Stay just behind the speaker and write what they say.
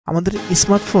আমাদের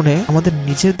স্মার্টফোনে আমাদের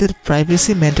নিজেদের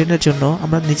প্রাইভেসি মেনটেনের জন্য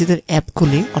আমরা নিজেদের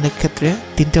অ্যাপগুলি অনেক ক্ষেত্রে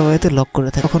তিনটা ওয়েতে লক করে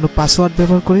থাকি। কখনো পাসওয়ার্ড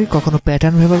ব্যবহার করি, কখনো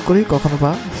প্যাটার্ন ব্যবহার করি, কখনো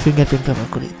বা ফিঙ্গারপ্রিন্ট ব্যবহার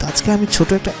করি। তো আজকে আমি ছোট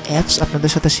একটা অ্যাপস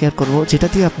আপনাদের সাথে শেয়ার করব, যেটা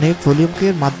দিয়ে আপনি ভলিউমকে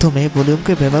মাধ্যমে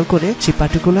ভলিউমকে ব্যবহার করে সেই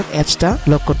পার্টিকুলার অ্যাপসটা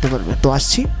লক করতে পারবেন। তো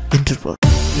আসছি ইন্ট্রোর পর।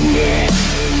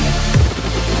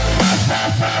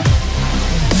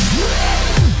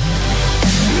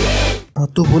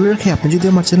 তো বলে রাখি, আপনি যদি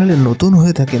আমার চ্যানেলে নতুন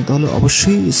হয়ে থাকেন তাহলে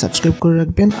অবশ্যই সাবস্ক্রাইব করে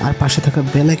রাখবেন আর পাশে থাকা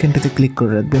বেল আইকনটিতে ক্লিক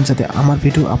করে রাখবেন, যাতে আমার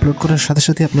ভিডিও আপলোড করার সাথে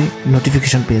সাথে আপনি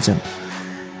নোটিফিকেশন পেয়ে যান।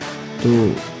 তো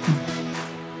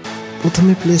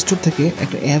প্রথমে প্লে স্টোর থেকে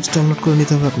একটা অ্যাপস ডাউনলোড করে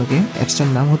নিতে হবে আপনাকে। অ্যাপসটার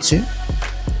নাম হচ্ছে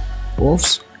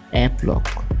ওফস অ্যাপ লক।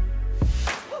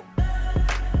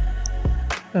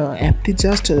 অ্যাপটি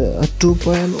জাস্ট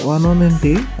 2.11 MB,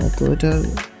 তো এটার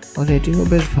রেটিংও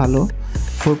বেশ ভালো,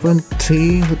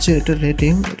 4.3 হচ্ছে এটার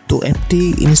রেটিং। তো অ্যাপটি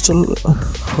ইনস্টল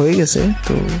হয়ে গেছে।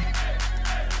 তো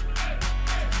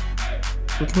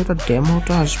প্রথমে এটা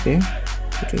ডেমোটা আসবে,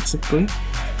 এটা অ্যাকসেপ্ট করি।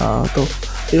 তো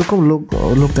এরকম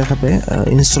লোক দেখাবে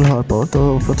ইনস্টল হওয়ার পর। তো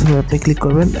প্রথমে আপনি ক্লিক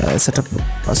করবেন সেটআপ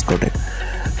পাসকোডে।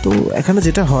 তো এখানে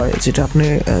যেটা হয়, যেটা আপনি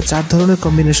 4 ধরনের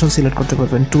কম্বিনেশন সিলেক্ট করতে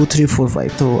পারবেন, 2, 3, 4,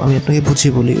 5। তো আমি আপনাকে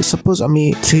বুঝিয়ে বলি। সাপোজ আমি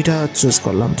 3টা চুজ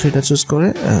করলাম। 3টা চুজ করে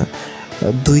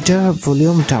 2টা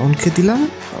ভলিউম ডাউনকে দিলাম,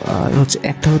 আর হচ্ছে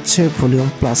একটা হচ্ছে ভলিউম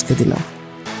প্লাসকে দিলাম,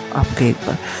 আপকে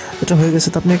একবার। এটা হয়ে গেছে।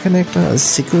 তো আপনি এখানে একটা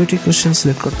সিকিউরিটি কোয়েশ্চেন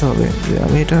সিলেক্ট করতে হবে, যে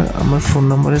আমি এটা আমার ফোন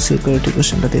নম্বরের সিকিউরিটি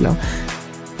কোয়েশ্চেনটা দিলাম,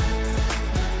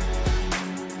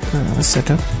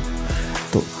 সেটআপ।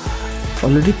 তো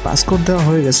অলরেডি পাসকোড দেওয়া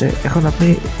হয়ে গেছে। এখন আপনি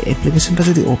অ্যাপ্লিকেশনটা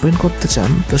যদি ওপেন করতে চান,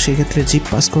 তো সেক্ষেত্রে যে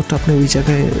পাসকোডটা আপনি ওই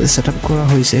জায়গায় সেটআপ করা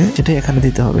হয়েছে সেটাই এখানে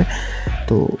দিতে হবে।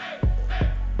 তো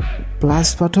প্লাস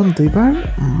বাটন 2বার,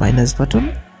 মাইনাস বাটন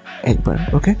 1বার,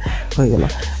 ওকে, হয়ে গেল।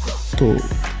 তো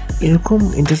এরকম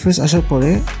ইন্টারফেস আসার পরে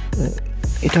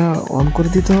এটা অন করে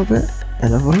দিতে হবে,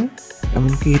 এনেবল।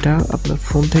 এমনকি এটা আপনার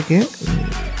ফোন থেকে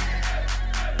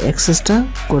অ্যাক্সেসটা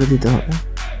করে দিতে হবে।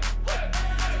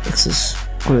 অ্যাক্সেস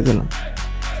করে দিলাম।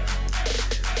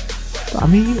 তো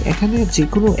আমি এখানে যে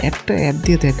কোনো একটা অ্যাপ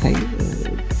দিয়ে দেখাই।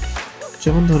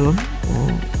 যেমন ধরুন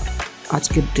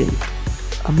আজকের ডেল,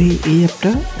 আমি এই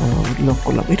অ্যাপটা লক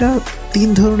করলাম। এটা 3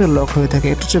 ধরনের লক হয়ে থাকে।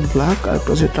 একটা হচ্ছে ব্ল্যাক, আরেকটা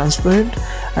হচ্ছে ট্রান্সপারেন্ট,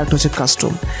 আরেকটা হচ্ছে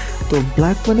কাস্টম। তো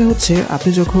ব্ল্যাক মানে হচ্ছে আপনি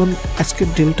যখন আজকের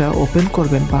ডিলটা ওপেন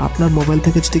করবেন, বা আপনার মোবাইল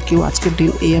থেকে যদি কেউ আজকের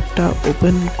ডিল এই অ্যাপটা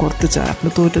ওপেন করতে চায়, আপনি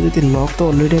তো এটা যদি লক তো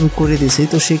অলরেডি আমি করে দিয়েছি,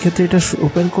 তো সেই ক্ষেত্রে এটা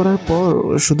ওপেন করার পর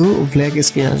শুধু ব্ল্যাক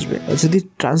স্ক্রিন আসবে। যদি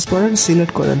ট্রান্সপারেন্ট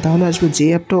সিলেক্ট করেন তাহলে আসবে যে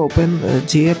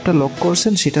অ্যাপটা লক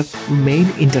করছেন সেটার মেইন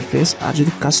ইন্টারফেস। আর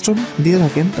যদি কাস্টম দিয়ে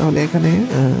থাকেন তাহলে এখানে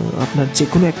আপনার যে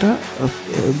কোনো একটা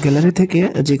গ্যালারি থেকে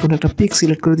যে কোনো একটা পিক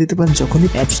সিলেক্ট করে দিতে পারেন। যখনই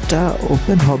অ্যাপসটা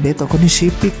ওপেন হবে তখনই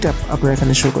সেই পিকটা আপনার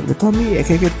এখানে শো করবে। তো আমি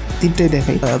একে একে 3টাই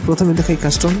দেখাই। প্রথমে দেখাই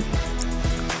কাস্টম।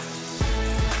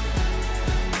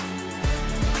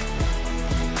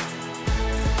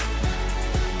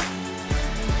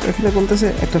 এখানে বলতেছে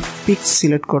একটা পিক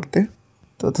সিলেক্ট করতে।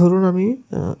 তো ধরুন আমি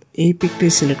এই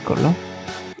পিকটাই সিলেক্ট করলাম,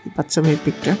 বাচ্চা মেয়ে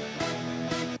পিকটা।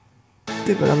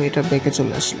 এবার আমি এটা ব্যাকে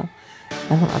চলে আসলাম।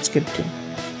 এখন আজকের দিন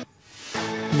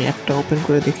আমি অ্যাপটা ওপেন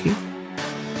করে দেখি।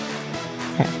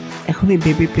 হ্যাঁ, এখন এই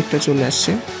বেবি পিকটা চলে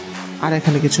আসছে, আর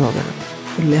এখানে কিছু হবে না।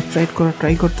 লেফট রাইট করা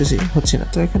ট্রাই করতেছি, হচ্ছে না।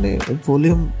 তো এখানে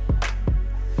ভলিউম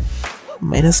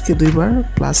মাইনাসকে 2বার,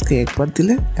 প্লাসকে 1বার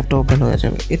দিলে অ্যাপটা ওপেন হয়ে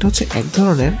যাবে। এটা হচ্ছে এক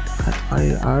ধরনের।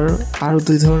 আর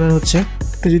 2 ধরনের হচ্ছে,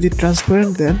 যদি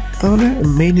ট্রান্সপারেন্ট দেন তাহলে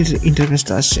মেইন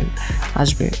ইন্টারফেসটা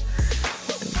আসবে।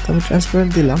 তো আমি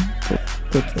ট্রান্সপারেন্ট দিলাম।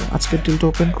 তো আজকের টিলটা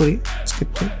ওপেন করি। আজকের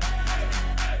টিল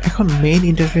এখন মেইন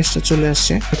ইন্টারফেসটা চলে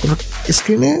আসছে। কোনো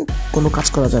স্ক্রিনে কোনো কাজ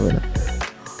করা যাবে না।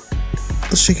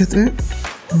 তো সেক্ষেত্রে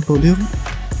ভলিউম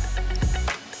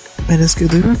মাইনাসকে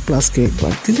 2বার, প্লাসকে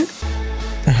 1বার দিলে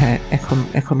হ্যাঁ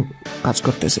এখন কাজ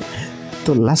করতেছে।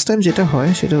 তো লাস্ট টাইম যেটা হয়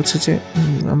সেটা হচ্ছে যে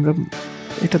আমরা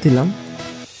এটা দিলাম,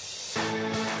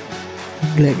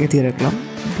 ব্ল্যাকে দিয়ে রাখলাম,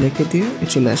 ব্ল্যাকে দিয়ে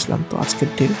চলে আসলাম। তো আজকের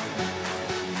টিল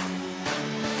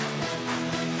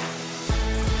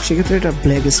সেক্ষেত্রে এটা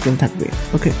ব্ল্যাক স্ক্রিন থাকবে।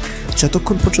 ওকে,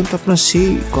 যতক্ষণ পর্যন্ত আপনার সেই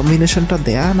কম্বিনেশনটা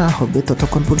দেয়া না হবে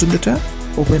ততক্ষণ পর্যন্ত এটা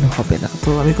ওপেন হবে না। তো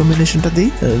আমি কম্বিনেশনটা দিই,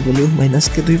 ভলিউম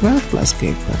মাইনাসকে 2বার, প্লাসকে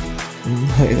 1বার,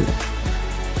 হয়ে গেল।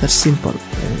 That's simple.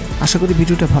 আশা করি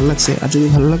ভিডিওটা ভালো লাগছে। আর যদি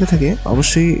ভালো লাগে থাকে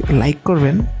অবশ্যই লাইক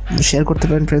করবেন, শেয়ার করতে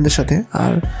পারেন ফ্রেন্ডদের সাথে,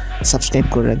 আর সাবস্ক্রাইব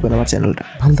করে রাখবেন আমার চ্যানেলটা।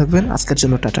 ভালো থাকবেন। আজকের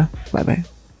জন্য টাটা, বাই বাই।